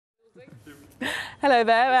Hello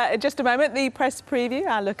there. In just a moment, the press preview.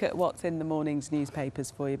 I'll look at what's in the morning's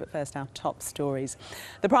newspapers for you. But first, our top stories.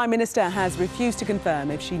 The Prime Minister has refused to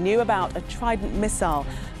confirm if she knew about a Trident missile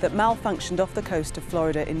that malfunctioned off the coast of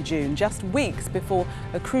Florida in June, just weeks before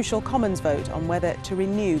a crucial Commons vote on whether to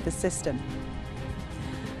renew the system.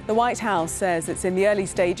 The White House says it's in the early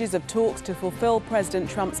stages of talks to fulfill President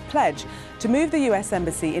Trump's pledge to move the US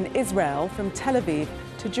Embassy in Israel from Tel Aviv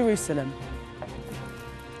to Jerusalem.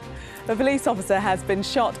 A police officer has been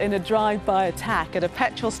shot in a drive-by attack at a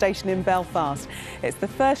petrol station in Belfast. It's the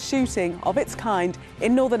first shooting of its kind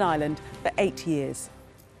in Northern Ireland for 8 years.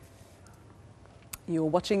 You're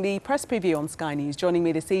watching the press preview on Sky News. Joining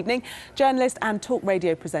me this evening, journalist and talk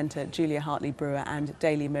radio presenter Julia Hartley-Brewer and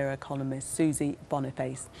Daily Mirror columnist Susie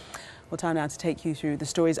Boniface. Well, time now to take you through the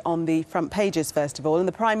stories on the front pages, first of all. And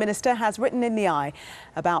the Prime Minister has written in the Eye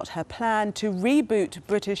about her plan to reboot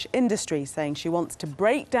British industry, saying she wants to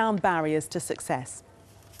break down barriers to success.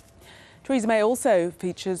 Theresa May also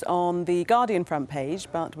features on the Guardian front page,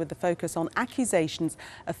 but with the focus on accusations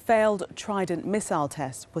a failed Trident missile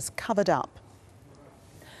test was covered up.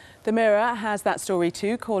 The Mirror has that story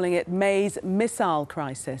too, calling it May's missile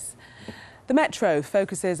crisis. The Metro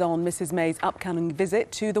focuses on Mrs May's upcoming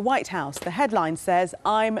visit to the White House. The headline says,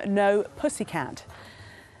 "I'm no pussycat."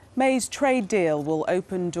 May's trade deal will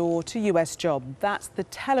open door to US job. That's the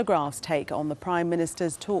Telegraph's take on the Prime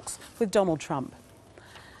Minister's talks with Donald Trump.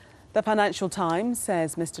 The Financial Times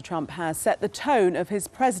says Mr Trump has set the tone of his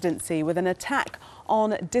presidency with an attack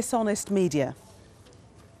on dishonest media.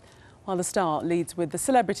 While the Star leads with the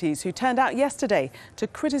celebrities who turned out yesterday to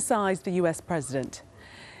criticise the US president.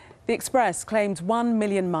 The Express claims 1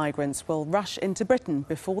 million migrants will rush into Britain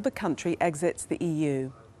before the country exits the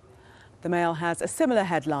EU. The Mail has a similar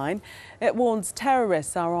headline. It warns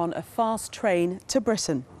terrorists are on a fast train to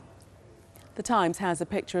Britain. The Times has a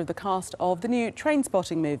picture of the cast of the new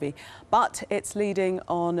Trainspotting movie, but it's leading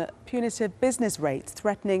on punitive business rates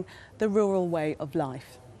threatening the rural way of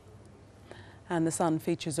life. And The Sun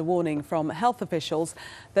features a warning from health officials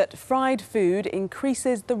that fried food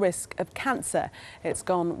increases the risk of cancer. It's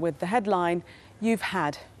gone with the headline, "You've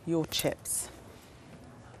had your chips."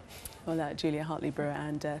 Well, Julia Hartley-Brewer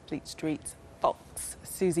and Fleet Street's Fox,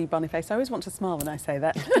 Susie Boniface. I always want to smile when I say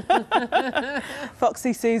that.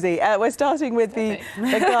 Foxy Susie. We're starting with the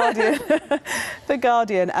Guardian. The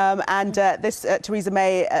Guardian. This Theresa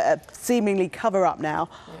May seemingly cover-up now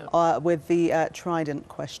with the Trident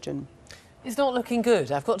question. It's not looking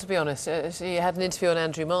good, I've got to be honest. She had an interview on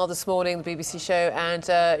Andrew Marr this morning, the BBC show,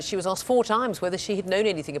 and she was asked 4 times whether she had known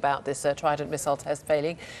anything about this Trident missile test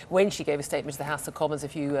failing when she gave a statement to the House of Commons a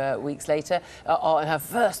few weeks later, on her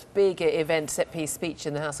first big event, set-piece speech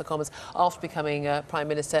in the House of Commons after becoming Prime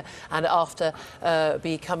Minister and after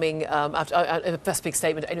becoming, first big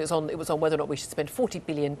statement, and it was on whether or not we should spend 40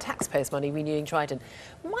 billion taxpayers' money renewing Trident.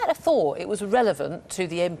 You might have thought it was relevant to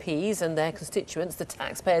the MPs and their constituents, the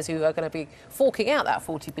taxpayers who are going to be forking out that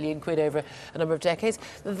 40 billion quid over a number of decades,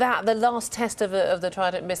 that the last test of the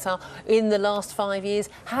Trident missile in the last 5 years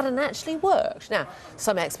hadn't actually worked. Now,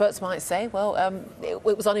 some experts might say, well, it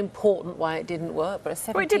was unimportant why it didn't work, but a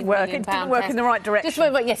 17 well, it did work. It didn't work in the right direction.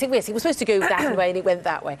 Yes, it was. It was supposed to go that way and it went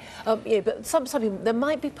that way. But some people, there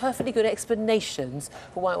might be perfectly good explanations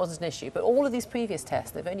for why it wasn't an issue. But all of these previous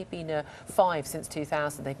tests, they've only been 5 since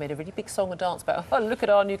 2000. They've made a really big song and dance about, oh, look at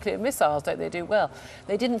our nuclear missiles, don't they do well?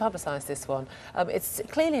 They didn't publicise this one. It's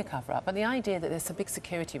clearly a cover-up, and the idea that there's a big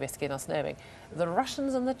security risk in us knowing the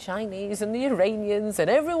Russians and the Chinese and the Iranians and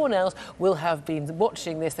everyone else will have been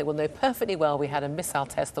watching this. They will know perfectly well we had a missile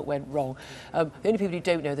test that went wrong. The only people who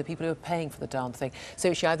don't know are the people who are paying for the darn thing.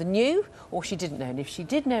 So she either knew or she didn't know. And if she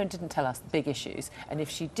did know and didn't tell us, big issues. And if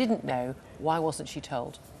she didn't know, why wasn't she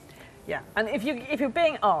told? Yeah, and if you're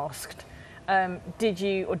being asked, did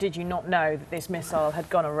you or did you not know that this missile had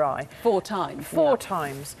gone awry? 4 times. 4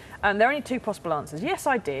 times. And there are only 2 possible answers. Yes,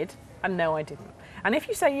 I did, and no, I didn't. And if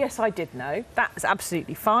you say, yes, I did know, that's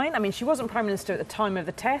absolutely fine. I mean, she wasn't Prime Minister at the time of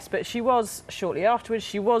the test, but she was shortly afterwards.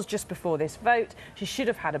 She was just before this vote. She should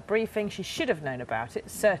have had a briefing. She should have known about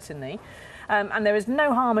it, certainly. And there is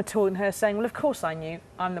no harm at all in her saying, well, of course I knew.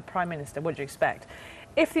 I'm the Prime Minister. What do you expect?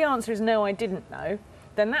 If the answer is no, I didn't know,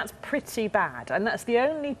 then that's pretty bad, and that's the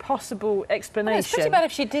only possible explanation. Well, it's pretty bad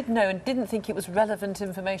if she did know and didn't think it was relevant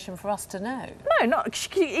information for us to know. No, she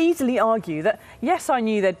could easily argue that, yes, I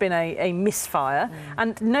knew there'd been a misfire,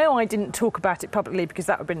 and no, I didn't talk about it publicly because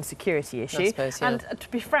that would have been a security issue. I suppose, yeah. And to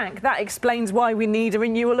be frank, that explains why we need a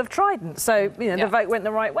renewal of Trident. So, you know, the vote went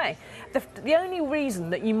the right way. The only reason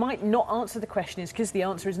that you might not answer the question is because the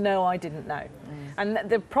answer is no, I didn't know. And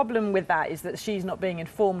the problem with that is that she's not being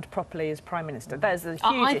informed properly as Prime Minister. That is a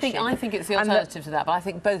huge issue. I think it's the alternative to that, but I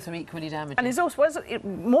think both are equally damaging. And it's also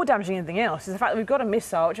more damaging than anything else is the fact that we've got a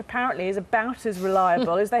missile which apparently is about as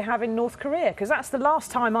reliable as they have in North Korea, because that's the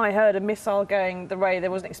last time I heard a missile going the way they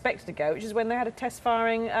wasn't expected to go, which is when they had a test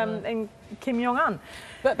firing in Kim Jong-un.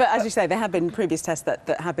 But as you say, there have been previous tests that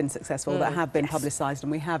have been successful, that have been publicised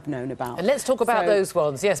and we have known about. And let's talk about those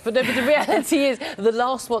ones, yes. But the reality is the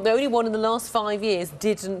last one, the only one in the last 5 years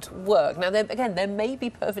didn't work. Now, again, there may be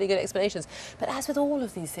perfectly good explanations, but as with all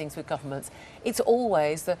of these things with governments, it's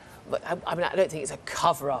always I mean, I don't think it's a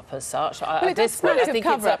cover-up as such. Well, it does smack of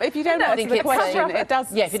cover-up. If you don't answer the question, it does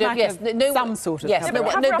smack of some sort of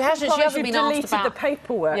cover-up. She hasn't been asked about the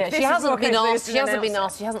paperwork. Yeah, she hasn't been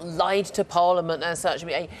asked. She hasn't lied to Parliament as such. I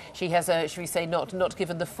mean, she has, should we say, not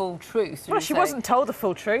given the full truth. Well, she wasn't told the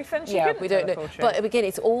full truth, and she couldn't. We don't know. But again,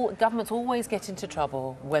 it's all governments always get into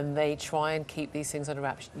trouble when they try and keep these things under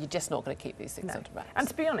wraps. You're just not going to keep these things under wraps. And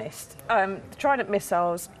to be honest, Trident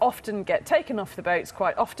missiles often get taken off the boats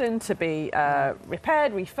quite often to be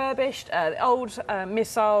repaired, refurbished. Old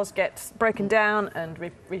missiles get broken down and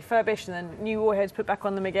refurbished, and then new warheads put back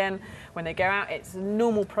on them again when they go out. It's a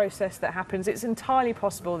normal process that happens. It's entirely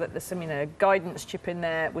possible that there's some guidance chip in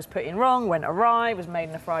there was put in wrong, went awry, was made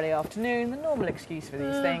on a Friday afternoon. The normal excuse for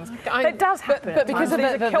these things. It does happen. But because of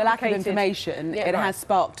the lack of information, it has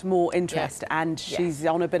sparked more interest, and she's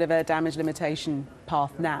on a bit of a damage limitation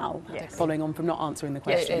path now, following on from not answering the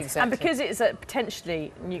question. Yeah, exactly. And because it's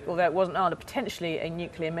potentially, although it wasn't Arda, potentially a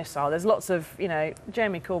nuclear missile, there's lots of,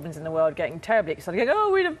 Jeremy Corbyn's in the world getting terribly excited, going,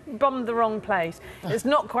 oh, we'd have bombed the wrong place. It's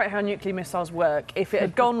not quite how nuclear missiles work. If it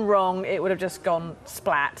had gone wrong, it would have just gone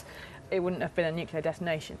splat. It wouldn't have been a nuclear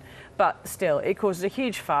destination. But still, it causes a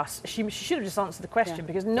huge fuss. She should have just answered the question,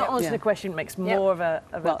 because not answering the question makes more of a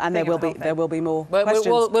well, and there will be more questions.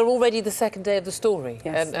 We're already the second day of the story,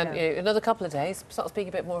 and another couple of days starts being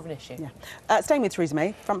a bit more of an issue. Staying with Theresa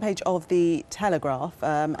May, front page of the Telegraph,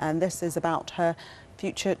 and this is about her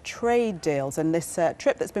future trade deals and this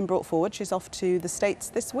trip that's been brought forward. She's off to the States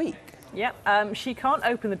this week. Yep, she can't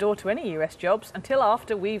open the door to any US jobs until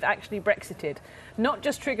after we've actually Brexited. Not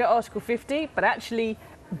just trigger Article 50, but actually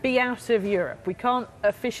be out of Europe. We can't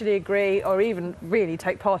officially agree or even really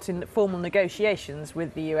take part in formal negotiations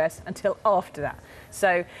with the US until after that. So,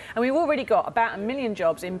 and we've already got about 1 million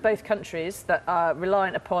jobs in both countries that are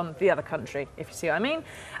reliant upon the other country, if you see what I mean,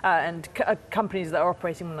 and companies that are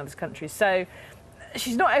operating in one of those countries. So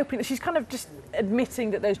she's not open, she's kind of just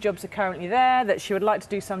admitting that those jobs are currently there, that she would like to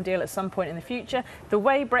do some deal at some point in the future. The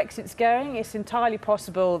way Brexit's going, it's entirely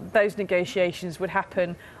possible those negotiations would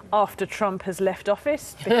happen after Trump has left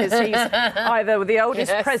office, because he's either the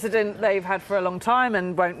oldest president they've had for a long time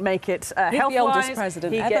and won't make it health-wise. He's the oldest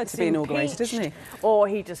president ever to be inaugurated, isn't he? Or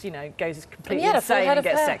he just, goes completely insane and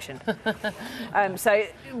gets sectioned. So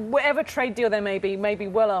whatever trade deal there may be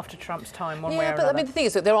well after Trump's time, one way or another. I mean, the thing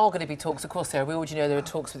is that there are going to be talks. Of course, there are. We already know there are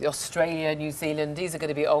talks with Australia, New Zealand. These are going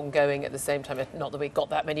to be ongoing at the same time. Not that we've got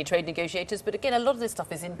that many trade negotiators, but again, a lot of this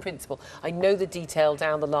stuff is in principle. I know the detail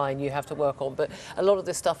down the line you have to work on, but a lot of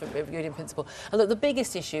this stuff in principle. And look, the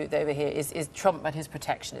biggest issue over here is Trump and his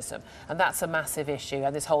protectionism, and that's a massive issue.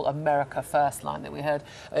 And this whole America First line that we heard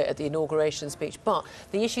at the inauguration speech. But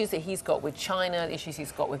the issues that he's got with China, the issues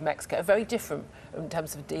he's got with Mexico, are very different in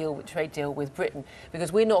terms of trade deal with Britain,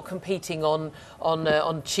 because we're not competing on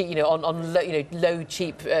cheap, low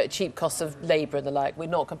cheap costs of labour and the like. We're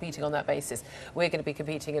not competing on that basis. We're going to be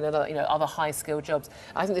competing in other high skilled jobs.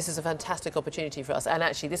 I think this is a fantastic opportunity for us, and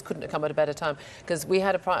actually this couldn't have come at a better time, because we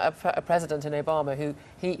had a president in Obama who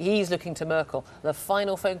he's looking to Merkel. The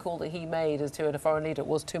final phone call that he made to a foreign leader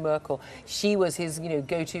was to Merkel. She was his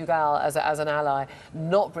go-to gal as an ally,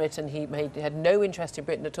 not Britain. He had no interest in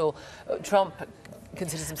Britain at all. Trump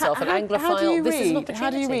considers himself an Anglophile. How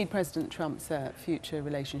do you read President Trump's future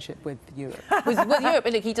relationship with Europe? with Europe,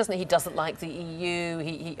 look, he doesn't like the EU.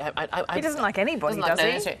 He doesn't like anybody,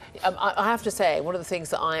 does he? I have to say, one of the things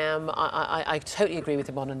that I totally agree with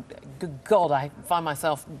him on, and good God, I find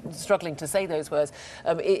myself struggling to say those words,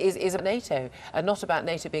 is NATO, and not about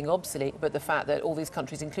NATO being obsolete, but the fact that all these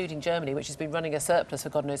countries, including Germany, which has been running a surplus for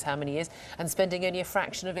God knows how many years, and spending only a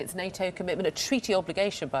fraction of its NATO commitment, a treaty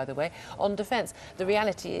obligation, by the way, on defence. The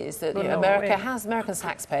reality is that American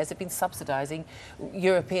taxpayers have been subsidising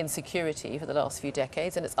European security for the last few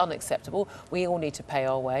decades, and it's unacceptable. We all need to pay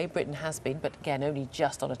our way. Britain has been, but again, only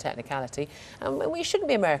just on a technicality. We shouldn't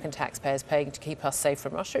be American taxpayers paying to keep us safe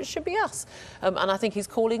from Russia. It should be us. And I think he's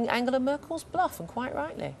calling Angela Merkel's bluff, and quite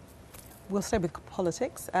rightly. We'll stay with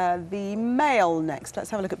politics. The Mail next.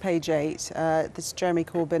 Let's have a look at page 8. This is Jeremy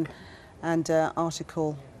Corbyn and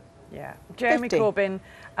article. Yeah, Jeremy 50. Corbyn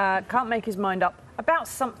can't make his mind up about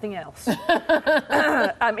something else.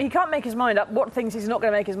 He can't make his mind up what things he's not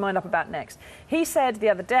going to make his mind up about next. He said the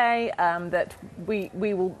other day that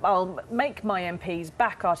I'll make my MPs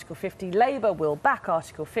back Article 50, Labour will back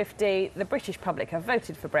Article 50, the British public have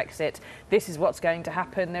voted for Brexit, this is what's going to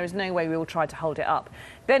happen, there is no way we will try to hold it up.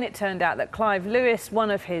 Then it turned out that Clive Lewis,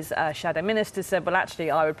 one of his shadow ministers, said, well,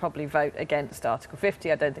 actually, I would probably vote against Article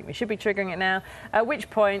 50. I don't think we should be triggering it now. At which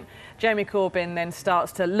point, Jeremy Corbyn then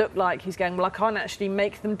starts to look like he's going, well, I can't actually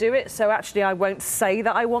make them do it, so actually I won't say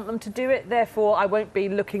that I want them to do it. Therefore, I won't be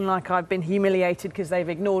looking like I've been humiliated because they've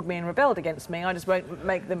ignored me and rebelled against me. I just won't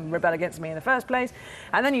make them rebel against me in the first place.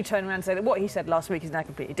 And then you turn around and say that what he said last week is now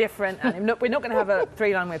completely different, and we're not going to have a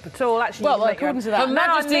three-line whip at all. Actually, well, according to that, Her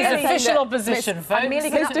Majesty's official opposition,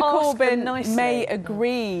 folks. Mr. Corbyn may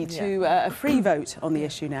agree to a free vote on the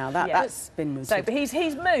issue now. That's been moved. So, but he's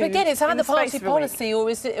moved. But again, it's either party policy or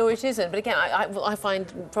it isn't. But again, I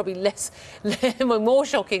find probably more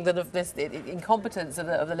shocking than of this incompetence of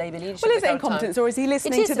the Labour leadership. Well, is it incompetence, or is he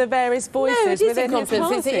listening to the various voices within his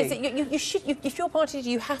party? If your party,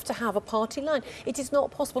 you have to have a party line. It is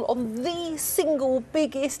not possible on the single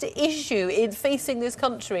biggest issue in facing this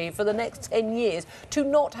country for the next 10 years to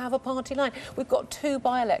not have a party line. We've got 2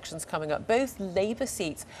 by-elections coming up, both Labour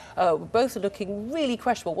seats, both are looking really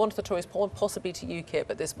questionable. One to the Tories, possibly to UKIP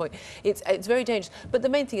at this point. It's very dangerous. But the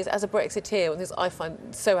main thing is, as a Brexiteer, one of the things I find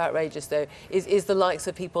so outrageous, though, is the likes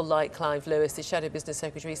of people like Clive Lewis, the Shadow Business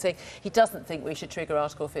Secretary, saying he doesn't think we should trigger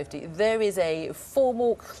Article 50. There is a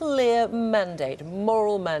formal, clear mandate,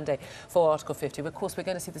 moral mandate for Article 50. Of course, we're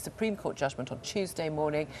going to see the Supreme Court judgment on Tuesday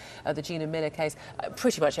morning, the Gina Miller case.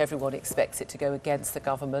 Pretty much everyone expects it to go against the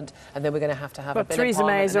government, and then we're going to have a bill. Theresa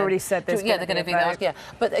May has already said there's they're going to be that. Yeah,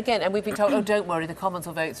 but again, and we've been told, oh, don't worry, the Commons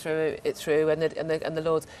will vote through, and the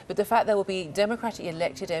Lords. But the fact there will be democratically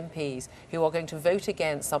elected MPs who are going to vote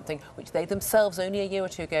against something which they themselves only a year or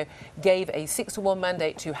two ago gave a 6-to-1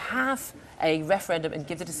 mandate to have a referendum and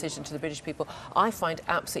give the decision to the British people, I find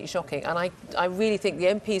absolutely shocking. And I really think the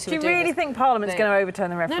MPs who do you really think Parliament's going to overturn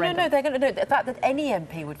the referendum? No, they're going to do the fact that any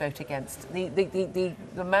MP would vote against the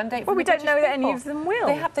mandate. Well, we don't know that any of them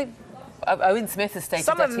will. Owen Smith has stated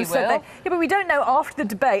that he will. Yeah, but we don't know after the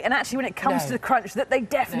debate, and actually when it comes to the crunch, that they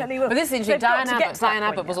definitely will. But this is interesting. Diane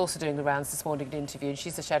Abbott was also doing the rounds this morning in an interview, and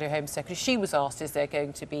she's the Shadow Home Secretary. She was asked, is there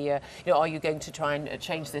going to be, are you going to try and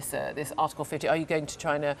change this Article 50? Are you going to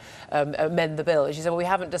try and amend the bill? And she said, well, we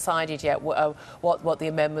haven't decided yet what the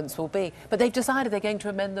amendments will be. But they've decided they're going to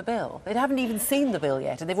amend the bill. They haven't even seen the bill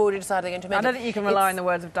yet, and they've already decided they're going to amend it. I don't think you can rely on the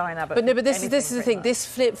words of Diane Abbott. But no, but this is the thing. This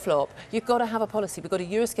flip-flop, you've got to have a policy. We've got a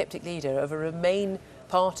Eurosceptic leader of a Remain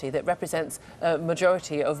party that represents a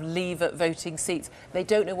majority of Leave voting seats. They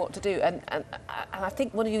don't know what to do, and I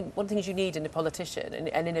think one of the things you need in a politician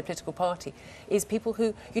and in a political party is people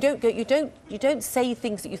who you don't say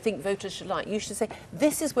things that you think voters should like. You should say,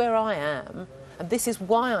 this is where I am, and this is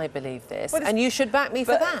why I believe this, and you should back me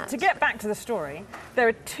for that. To get back to the story, there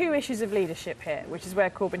are 2 issues of leadership here, which is where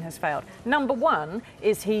Corbyn has failed. Number 1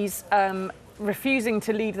 is he's refusing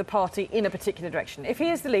to lead the party in a particular direction. If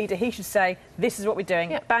he is the leader, he should say, this is what we're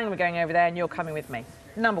doing, bang, we're going over there and you're coming with me.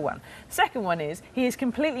 Number 1. Second one is, he is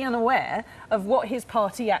completely unaware of what his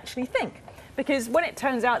party actually think. Because when it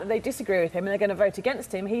turns out that they disagree with him and they're going to vote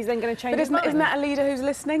against him, he's then going to change his mind. Isn't that a leader who's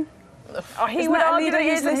listening? He would argue that he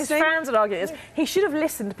is, and his fans would argue it is. He should have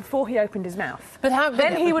listened before he opened his mouth.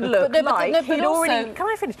 Then he would look like he'd already... Can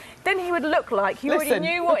I finish? Then he would look like he already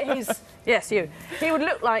knew what his... Yes, you. He would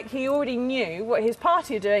look like he already knew what his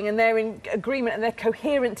party are doing, and they're in agreement and they're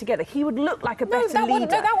coherent together. He would look like a better leader.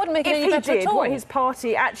 That wouldn't make it any better at all. What his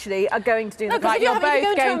party actually are going to do. Right, you're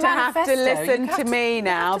both going to have to listen to me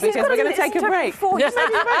now, because we're going to take a break.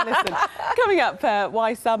 Listen. Coming up,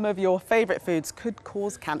 why some of your favourite foods could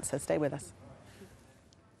cause cancer. Stay with us.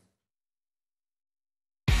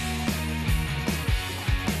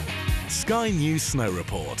 Sky News Snow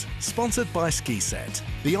Report, sponsored by SkiSet,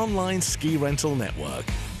 the online ski rental network.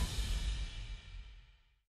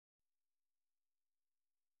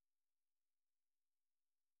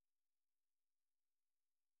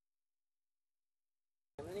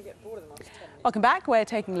 Welcome back. We're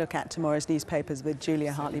taking a look at tomorrow's newspapers with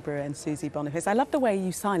Julia Hartley-Brewer and Susie Boniface. I love the way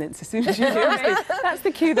you silence as soon as you do it. That's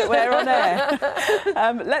the cue that we're on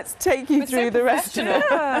air. Let's take you through the rest of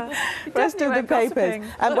the papers.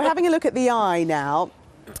 We're having a look at the Eye now,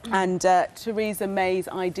 and Theresa May's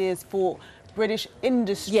ideas for British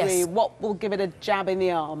industry? Yes. What will give it a jab in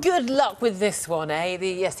the arm? Good luck with this one, eh?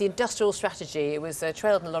 The industrial strategy. It was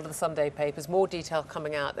trailed in a lot of the Sunday papers. More detail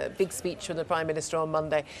coming out. A big speech from the Prime Minister on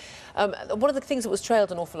Monday. One of the things that was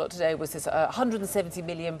trailed an awful lot today was this £170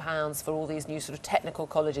 million for all these new sort of technical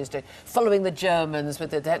colleges, following the Germans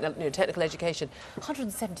with the technical education.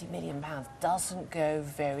 £170 million doesn't go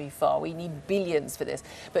very far. We need billions for this.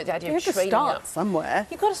 But the idea You of have to training start up somewhere.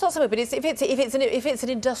 You've got to start somewhere. But if it's an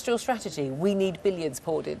industrial strategy, we need billions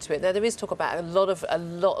poured into it. Now there is talk about a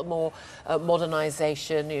lot more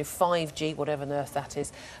modernisation, 5G, whatever on earth that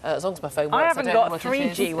is. As long as my phone works, I haven't don't know got what it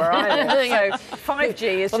 3G is. where I live, so 5G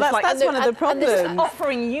is just like that's one of the problems.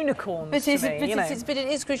 offering unicorns But to me. it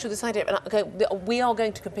is crucial, this idea. And we are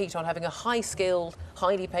going to compete on having a high-skilled,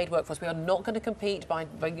 highly paid workforce. We are not going to compete by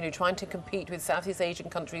trying to compete with Southeast Asian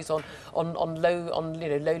countries on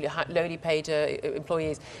lowly paid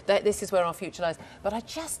employees. This is where our future lies. But I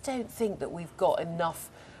just don't think that we've got enough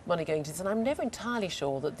money going to this, and I'm never entirely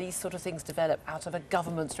sure that these sort of things develop out of a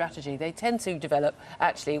government strategy. They tend to develop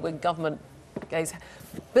actually when government goes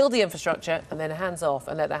build the infrastructure and then hands off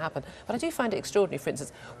and let that happen. But I do find it extraordinary, for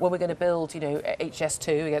instance, when we're going to build,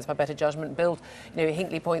 HS2 against my better judgment, build,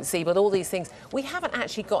 Hinkley Point C, but all these things, we haven't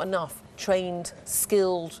actually got enough trained,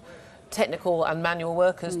 skilled, technical and manual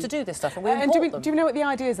workers to do this stuff, and we import them. Do you know what the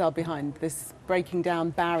ideas are behind this breaking down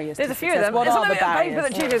barriers? There's to a few of success? them. What There's are the a barriers? paper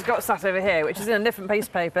that Julia's got sat over here, which is in a different piece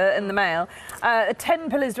of paper in the Mail. 10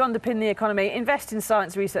 pillars to underpin the economy. Invest in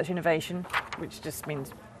science, research, innovation, which just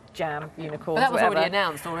means jam, unicorns, But that was whatever. already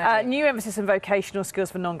announced already. New emphasis on vocational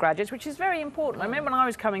skills for non-graduates, which is very important. I remember when I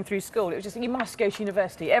was coming through school, it was just, you must go to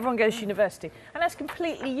university. Everyone goes to university. And that's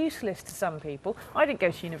completely useless to some people. I didn't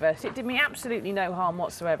go to university. It did me absolutely no harm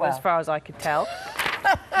whatsoever, as far as I could tell.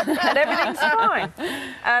 And everything's fine.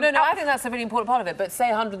 No, I think that's a really important part of it. But say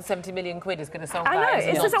 170 million quid is going to solve that. I know.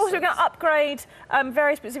 It's just also nonsense. going to upgrade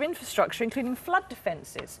various bits of infrastructure, including flood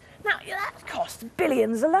defences. Now, that costs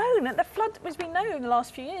billions alone. And the flood, as we know in the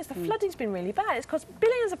last few years, the flooding's been really bad. It's cost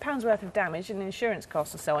billions of pounds worth of damage and insurance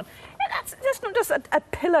costs and so on. And that's not just a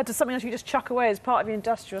pillar to something else you just chuck away as part of your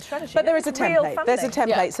industrial strategy. But there is a It's real template. There's a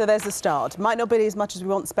funding. template, so there's a start. Might not be as much as we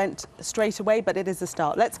want spent straight away, but it is a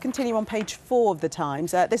start. Let's continue on page 4 of the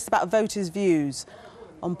Times. This is about voters' views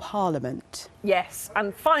on Parliament. Yes,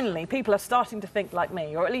 and finally, people are starting to think like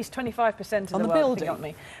me, or at least 25% of On the the world building. think like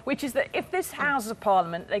me, which is that if this House of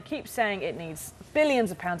Parliament, they keep saying it needs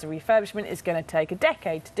billions of pounds of refurbishment, it's going to take a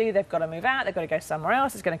decade to do, they've got to move out, they've got to go somewhere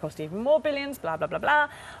else, it's going to cost even more billions, blah, blah, blah, blah.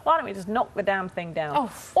 Why don't we just knock the damn thing down?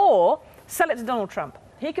 Oh. Or sell it to Donald Trump.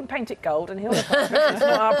 He can paint it gold and he'll look after it. It's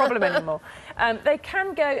not our problem anymore. They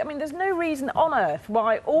can go, I mean, there's no reason on earth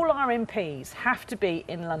why all our MPs have to be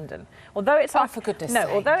in London. Although it's for goodness no,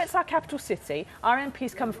 sake. although it's our capital city, our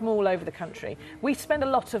MPs come from all over the country. We spend a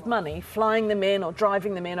lot of money flying them in or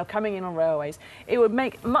driving them in or coming in on railways. It would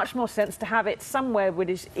make much more sense to have it somewhere which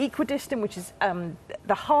is equidistant, which is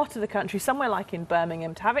the heart of the country, somewhere like in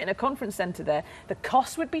Birmingham, to have it in a conference centre there. The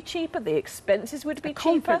cost would be cheaper, the expenses would be cheaper.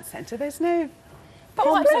 Conference centre, there's no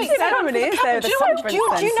What? conference ceremony, is there? Do The you conference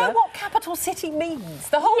know centre. what capital city means?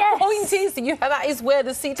 The whole Yes. point is that that is where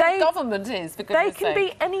the seat of government is. For They goodness can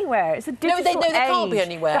sake. be anywhere. It's a digital they can't be age.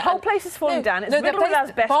 anywhere. The whole And- place is falling down. It's the riddled with place-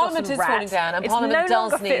 asbestos Parliament and is falling rats. down, and It's Parliament no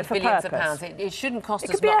longer does fit need for billions of purpose. pounds. It shouldn't cost It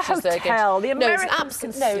as could be a much as they're hotel. The no, it's Americans can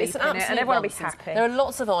it's sleep an in it and absolute everyone will be nonsense. happy. There are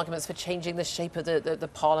lots of arguments for changing the shape of the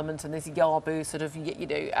Parliament and this Yahoo sort of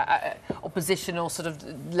oppositional sort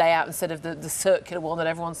of layout instead of the circular one that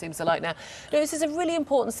everyone seems to like now. No, this is a really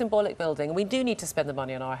important symbolic building, and we do need to spend the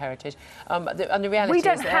money on our heritage. And the reality We is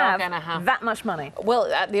don't they are going to have have that much money. Well,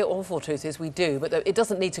 the awful truth is we do, but it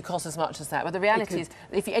doesn't need to cost as much as that. But the reality is,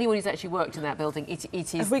 if anyone who's actually worked in that building, it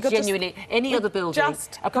is Have we got genuinely any other building,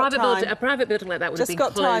 just got time. a private building like that would have Just been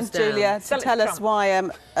got time, closed down. Julia, to Sell it to tell us Trump.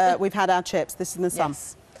 why we've had our chips. This is in the Sun.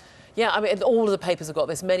 Yes. Yeah, I mean, all of the papers have got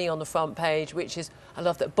this, many on the front page, which is, I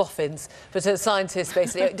love that, boffins, but scientists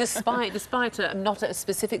basically, despite not a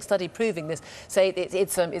specific study proving this, say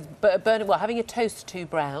it's burning, well, having a toast too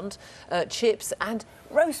browned, chips and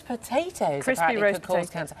roast potatoes Crispy apparently roast could cause potatoes.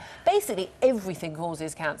 cancer. Basically, everything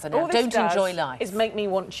causes cancer now. All this Don't does enjoy life. is make me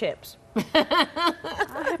want chips.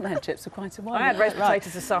 I haven't had chips for quite a while. I had now. roast Right.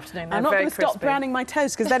 potatoes this afternoon. They're I'm not very going to stop crispy. browning my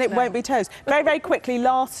toast because then it won't be toast. Very, very quickly,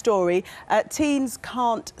 last story. Teens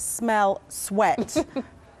can't smell sweat.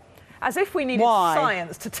 As if we needed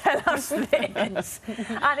science to tell us this.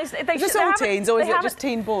 And is this all teens, or is it just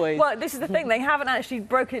teen boys? Well, this is the thing. They haven't actually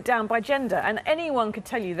broken it down by gender. And anyone could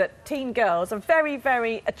tell you that teen girls are very,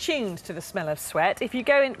 very attuned to the smell of sweat. If you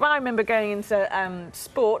go in... Well, I remember going into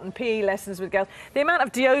sport and PE lessons with girls. The amount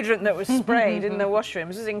of deodorant that was sprayed in the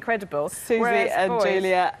washrooms was incredible. Susie and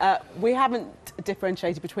Julia, we haven't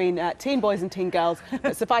differentiated between teen boys and teen girls,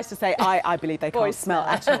 but suffice to say, I believe they can't smell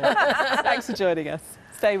at all. Thanks for joining us.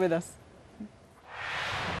 Stay with us.